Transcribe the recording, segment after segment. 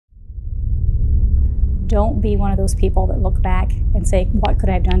Don't be one of those people that look back and say, what could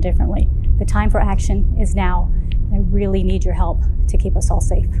I have done differently? The time for action is now. And I really need your help to keep us all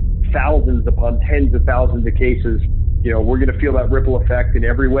safe. Thousands upon tens of thousands of cases. We're going to feel that ripple effect in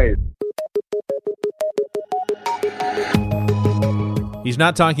every way. He's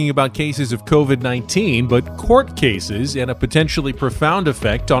not talking about cases of COVID-19, but court cases and a potentially profound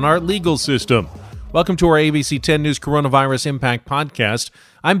effect on our legal system. Welcome to our ABC 10 News Coronavirus Impact Podcast.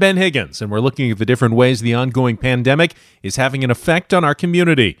 I'm Ben Higgins, and we're looking at the different ways the ongoing pandemic is having an effect on our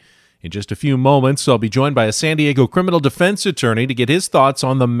community. In just a few moments, I'll be joined by a San Diego criminal defense attorney to get his thoughts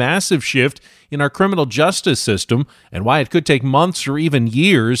on the massive shift in our criminal justice system and why it could take months or even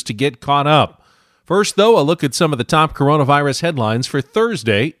years to get caught up. First, though, a look at some of the top coronavirus headlines for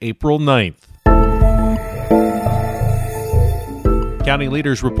Thursday, April 9th. County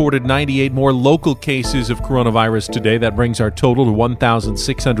leaders reported 98 more local cases of coronavirus today. That brings our total to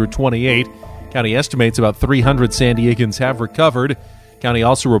 1,628. County estimates about 300 San Diegans have recovered. County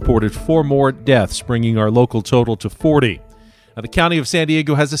also reported 4 more deaths, bringing our local total to 40. Now, the County of San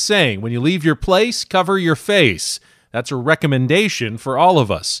Diego has a saying, when you leave your place, cover your face. That's a recommendation for all of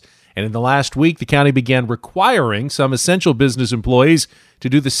us. And in the last week, the county began requiring some essential business employees to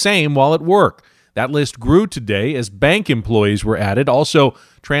do the same while at work. That list grew today as bank employees were added, also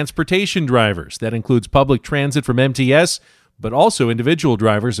transportation drivers. That includes public transit from MTS, but also individual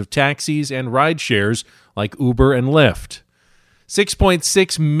drivers of taxis and ride shares like Uber and Lyft.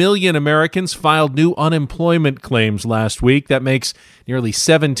 6.6 million Americans filed new unemployment claims last week. That makes nearly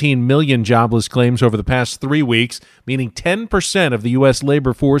 17 million jobless claims over the past 3 weeks, meaning 10% of the U.S.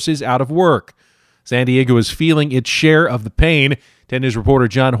 labor force is out of work. San Diego is feeling its share of the pain. 10 News reporter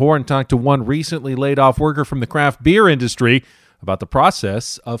John Horn talked to one recently laid-off worker from the craft beer industry about the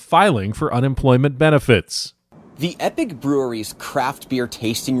process of filing for unemployment benefits. The Epic Brewery's craft beer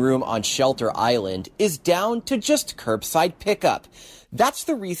tasting room on Shelter Island is down to just curbside pickup. That's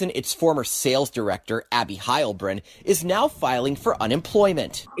the reason its former sales director, Abby Heilbrunn, is now filing for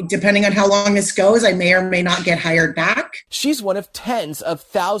unemployment. Depending on how long this goes, I may or may not get hired back. She's one of tens of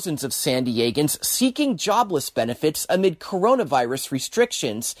thousands of San Diegans seeking jobless benefits amid coronavirus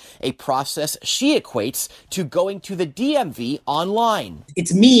restrictions, a process she equates to going to the DMV online.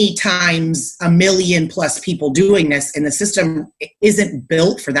 It's me times 1 million plus people doing this, and the system isn't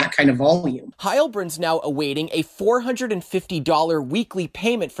built for that kind of volume. Heilbrunn's now awaiting a $450 weekly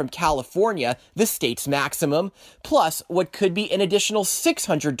payment from California, the state's maximum, plus what could be an additional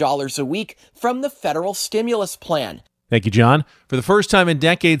 $600 a week from the federal stimulus plan. Thank you, John. For the first time in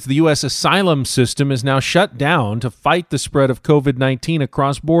decades, the U.S. asylum system is now shut down to fight the spread of COVID-19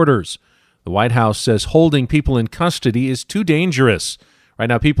 across borders. The White House says holding people in custody is too dangerous. Right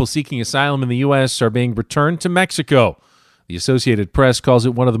now, people seeking asylum in the U.S. are being returned to Mexico. The Associated Press calls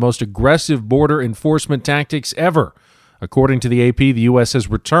it one of the most aggressive border enforcement tactics ever. According to the AP, the U.S. has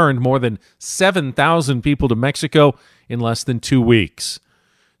returned more than 7,000 people to Mexico in less than 2 weeks.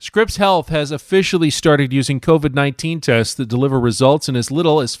 Scripps Health has officially started using COVID-19 tests that deliver results in as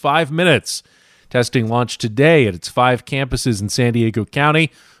little as 5 minutes. Testing launched today at its 5 campuses in San Diego County,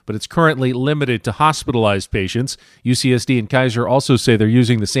 but it's currently limited to hospitalized patients. UCSD and Kaiser also say they're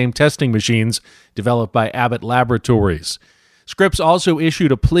using the same testing machines developed by Abbott Laboratories. Scripps also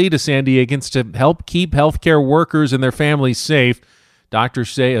issued a plea to San Diegans to help keep healthcare workers and their families safe.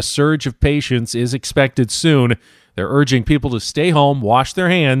 Doctors say a surge of patients is expected soon. They're urging people to stay home, wash their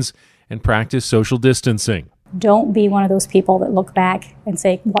hands, and practice social distancing. Don't be one of those people that look back and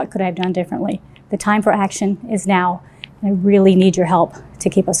say, what could I have done differently? The time for action is now, and I really need your help to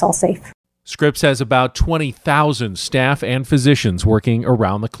keep us all safe. Scripps has about 20,000 staff and physicians working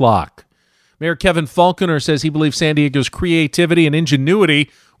around the clock. Mayor Kevin Falconer says he believes San Diego's creativity and ingenuity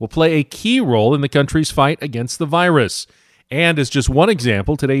will play a key role in the country's fight against the virus. And as just one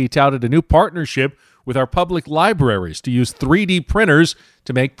example, today he touted a new partnership with our public libraries to use 3D printers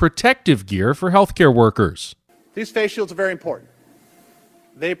to make protective gear for healthcare workers. These face shields are very important.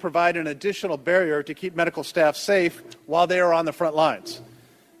 They provide an additional barrier to keep medical staff safe while they are on the front lines.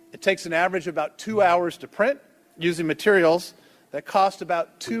 It takes an average of about 2 hours to print using materials that cost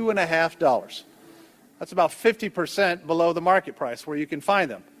about $2.50. That's about 50% below the market price where you can find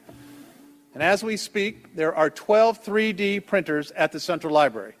them. And as we speak, there are 12 3D printers at the Central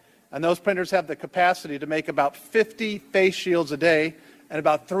Library. And those printers have the capacity to make about 50 face shields a day and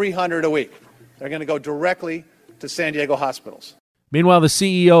about 300 a week. They're going to go directly to San Diego hospitals. Meanwhile, the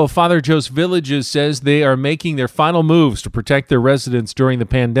CEO of Father Joe's Villages says they are making their final moves to protect their residents during the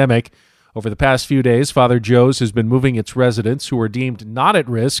pandemic. Over the past few days, Father Joe's has been moving its residents who are deemed not at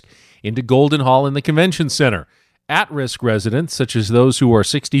risk into Golden Hall in the Convention Center. At-risk residents, such as those who are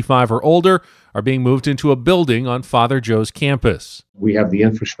 65 or older, are being moved into a building on Father Joe's campus. We have the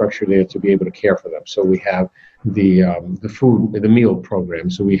infrastructure there to be able to care for them. So we have the food, the meal program.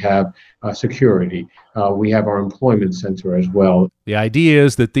 So we have security. We have our employment center as well. The idea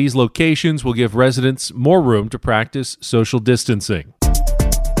is that these locations will give residents more room to practice social distancing.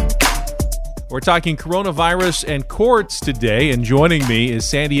 We're talking coronavirus and courts today, and joining me is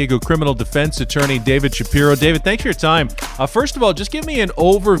San Diego criminal defense attorney David Shapiro. David, thanks for your time. First of all, just give me an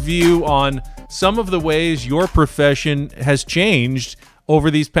overview on some of the ways your profession has changed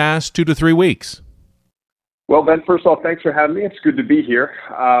over these past 2 to 3 weeks. Well, Ben, first off, thanks for having me. It's good to be here.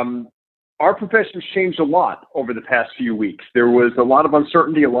 Our profession's changed a lot over the past few weeks. There was a lot of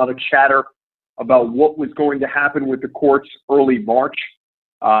uncertainty, a lot of chatter about what was going to happen with the courts early March.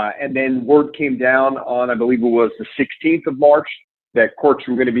 And then word came down on, I believe it was the 16th of March, that courts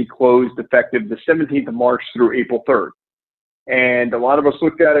were going to be closed effective the 17th of March through April 3rd. And a lot of us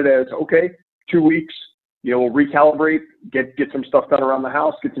looked at it as, okay, 2 weeks, we'll recalibrate, get some stuff done around the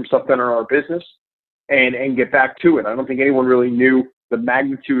house, get some stuff done in our business, and get back to it. I don't think anyone really knew the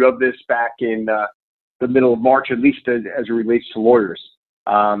magnitude of this back in the middle of March, at least as it relates to lawyers.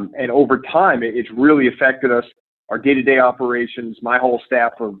 And over time, it's really affected us. Our day-to-day operations, my whole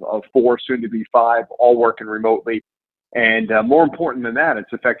staff of 4, soon to be 5, all working remotely. And more important than that,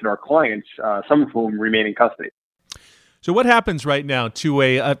 it's affected our clients, some of whom remain in custody. So what happens right now to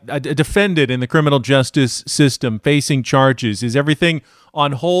a defendant in the criminal justice system facing charges? Is everything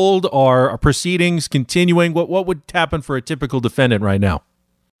on hold, or are proceedings continuing? What would happen for a typical defendant right now?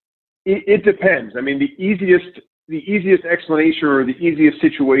 It depends. I mean, the easiest explanation or the easiest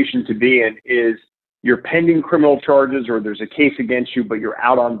situation to be in is you're pending criminal charges, or there's a case against you, but you're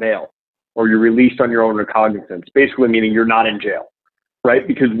out on bail, or you're released on your own recognizance, basically meaning you're not in jail, right?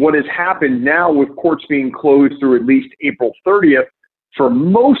 Because what has happened now with courts being closed through at least April 30th, for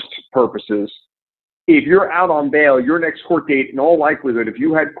most purposes, if you're out on bail, your next court date, in all likelihood, if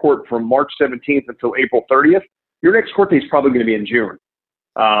you had court from March 17th until April 30th, your next court date is probably going to be in June.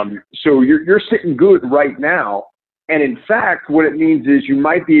 So you're sitting good right now. And in fact, what it means is you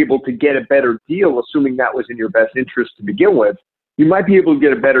might be able to get a better deal, assuming that was in your best interest to begin with. You might be able to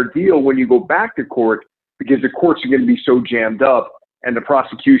get a better deal when you go back to court, because the courts are going to be so jammed up, and the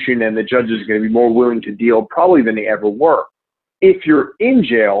prosecution and the judges are going to be more willing to deal probably than they ever were. If you're in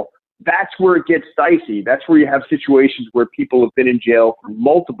jail, that's where it gets dicey. That's where you have situations where people have been in jail for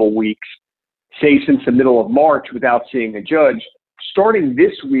multiple weeks, say since the middle of March, without seeing a judge. Starting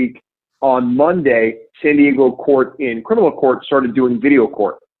this week, on Monday, San Diego court in criminal court started doing video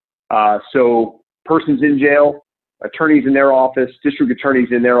court. So persons in jail, attorneys in their office, district attorneys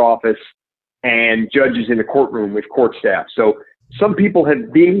in their office, and judges in the courtroom with court staff. So some people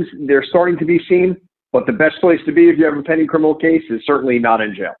they're starting to be seen, but the best place to be if you have a pending criminal case is certainly not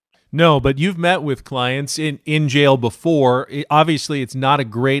in jail. No, but you've met with clients in jail before. Obviously, it's not a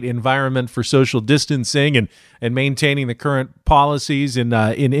great environment for social distancing and maintaining the current policies in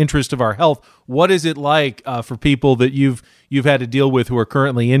interest of our health. What is it like for people that you've had to deal with who are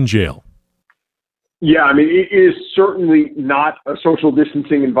currently in jail? Yeah, I mean, it is certainly not a social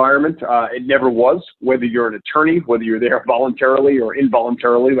distancing environment. It never was, whether you're an attorney, whether you're there voluntarily or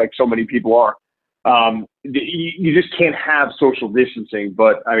involuntarily, like so many people are. You just can't have social distancing.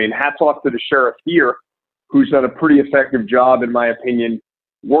 But I mean, hats off to the sheriff here, who's done a pretty effective job, in my opinion,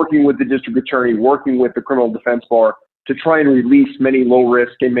 working with the district attorney, working with the criminal defense bar to try and release many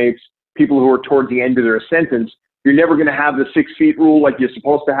low-risk inmates, people who are towards the end of their sentence. You're never going to have the 6 feet rule like you're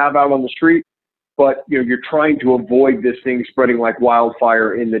supposed to have out on the street, but you're trying to avoid this thing spreading like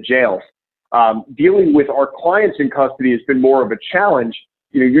wildfire in the jails. Dealing with our clients in custody has been more of a challenge.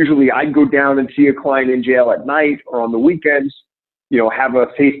 Usually I'd go down and see a client in jail at night or on the weekends, have a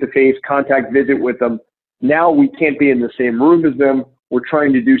face-to-face contact visit with them. Now we can't be in the same room as them. We're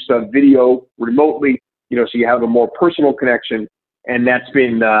trying to do stuff video remotely, so you have a more personal connection. And that's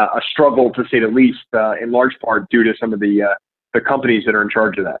been a struggle, to say the least, in large part due to some of the companies that are in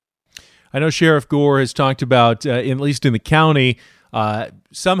charge of that. I know Sheriff Gore has talked about, at least in the county,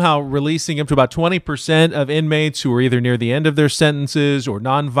 somehow releasing up to about 20% of inmates who are either near the end of their sentences or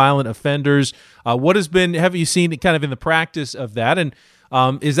nonviolent offenders. Have you seen kind of in the practice of that? And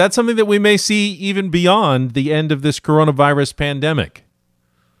is that something that we may see even beyond the end of this coronavirus pandemic?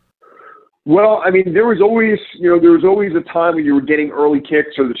 Well, I mean, there was always a time when you were getting early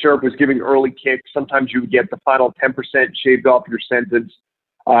kicks, or the sheriff was giving early kicks. Sometimes you would get the final 10% shaved off your sentence.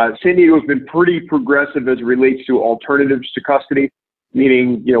 San Diego has been pretty progressive as it relates to alternatives to custody,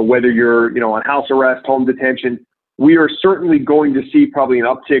 meaning, whether you're, on house arrest, home detention. We are certainly going to see probably an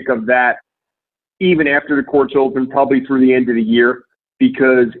uptick of that even after the courts open, probably through the end of the year,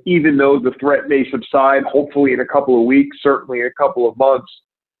 because even though the threat may subside, hopefully in a couple of weeks, certainly in a couple of months,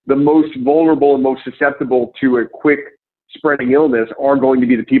 the most vulnerable and most susceptible to a quick spreading illness are going to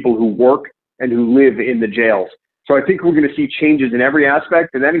be the people who work and who live in the jails. So I think we're going to see changes in every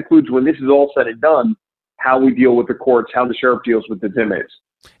aspect, and that includes, when this is all said and done, how we deal with the courts, how the sheriff deals with the inmates.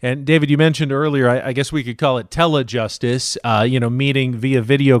 And David, you mentioned earlier, I guess we could call it telejustice, meeting via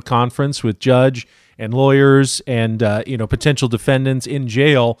video conference with judge and lawyers and, potential defendants in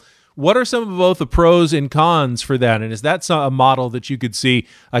jail. What are some of both the pros and cons for that? And is that a model that you could see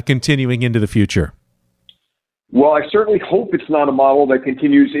continuing into the future? Well, I certainly hope it's not a model that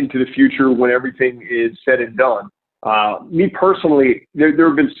continues into the future when everything is said and done. Me personally, there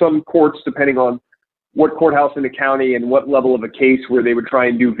have been some courts, depending on what courthouse in the county and what level of a case, where they would try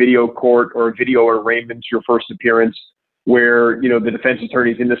and do video court or video arraignments, your first appearance, where, the defense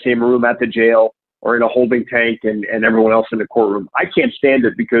attorney's in the same room at the jail or in a holding tank and everyone else in the courtroom. I can't stand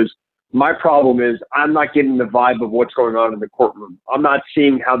it, because my problem is I'm not getting the vibe of what's going on in the courtroom. I'm not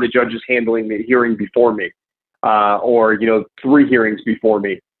seeing how the judge is handling the hearing before me, or 3 hearings before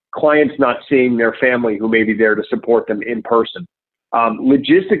me. Clients not seeing their family who may be there to support them in person.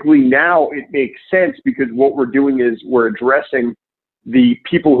 Logistically, now it makes sense, because what we're doing is we're addressing the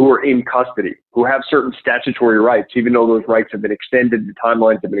people who are in custody, who have certain statutory rights, even though those rights have been extended, the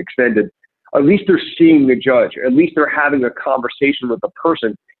timelines have been extended. At least they're seeing the judge. At least they're having a conversation with the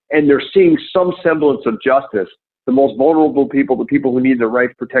person, and they're seeing some semblance of justice. The most vulnerable people, the people who need their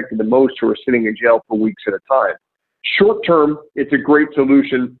rights protected the most, who are sitting in jail for weeks at a time. Short term, it's a great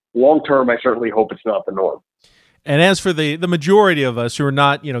solution. Long term, I certainly hope it's not the norm. And as for the majority of us who are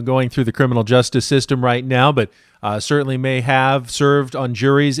not, going through the criminal justice system right now, but certainly may have served on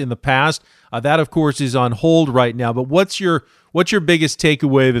juries in the past, that of course is on hold right now. But what's your biggest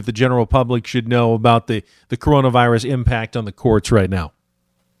takeaway that the general public should know about the coronavirus impact on the courts right now?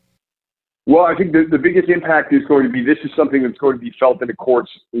 Well, I think the biggest impact is going to be, this is something that's going to be felt in the courts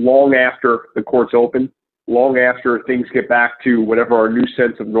long after the courts open, long after things get back to whatever our new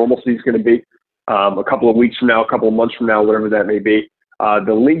sense of normalcy is going to be. A couple of weeks from now, a couple of months from now, whatever that may be.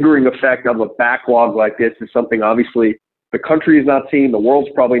 The lingering effect of a backlog like this is something obviously the country is not seeing, the world's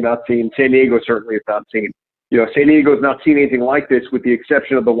probably not seeing, San Diego certainly is not seeing. San Diego has not seen anything like this, with the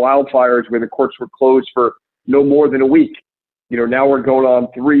exception of the wildfires where the courts were closed for no more than a week. Now we're going on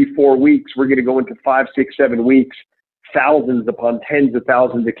 3-4 weeks. We're going to go into 5, 6, 7 weeks, thousands upon tens of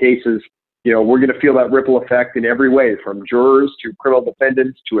thousands of cases. We're going to feel that ripple effect in every way, from jurors to criminal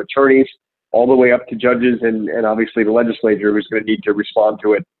defendants to attorneys, all the way up to judges and obviously the legislature, who's going to need to respond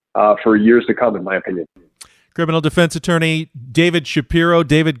to it for years to come, in my opinion. Criminal defense attorney David Shapiro.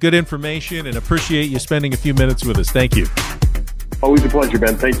 David, good information, and appreciate you spending a few minutes with us. Thank you. Always a pleasure,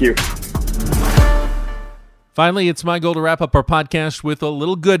 Ben. Thank you. Finally, it's my goal to wrap up our podcast with a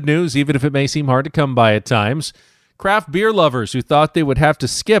little good news, even if it may seem hard to come by at times. Craft beer lovers who thought they would have to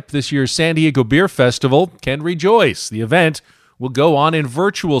skip this year's San Diego Beer Festival can rejoice. The event will go on in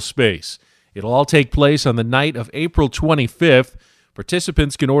virtual space. It'll all take place on the night of April 25th.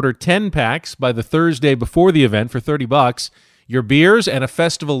 Participants can order 10 packs by the Thursday before the event for $30. Your beers and a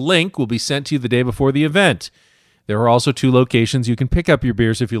festival link will be sent to you the day before the event. There are also 2 locations you can pick up your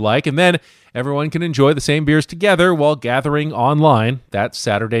beers if you like, and then everyone can enjoy the same beers together while gathering online that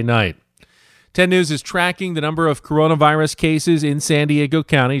Saturday night. 10 News is tracking the number of coronavirus cases in San Diego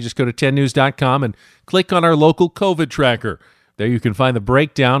County. Just go to 10news.com and click on our local COVID tracker. There you can find the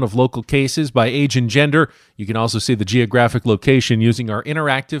breakdown of local cases by age and gender. You can also see the geographic location using our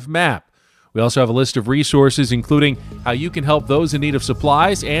interactive map. We also have a list of resources, including how you can help those in need of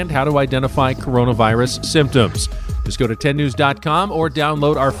supplies and how to identify coronavirus symptoms. Just go to 10news.com or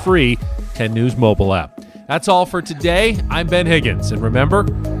download our free 10 News mobile app. That's all for today. I'm Ben Higgins, and remember,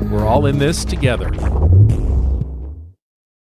 we're all in this together.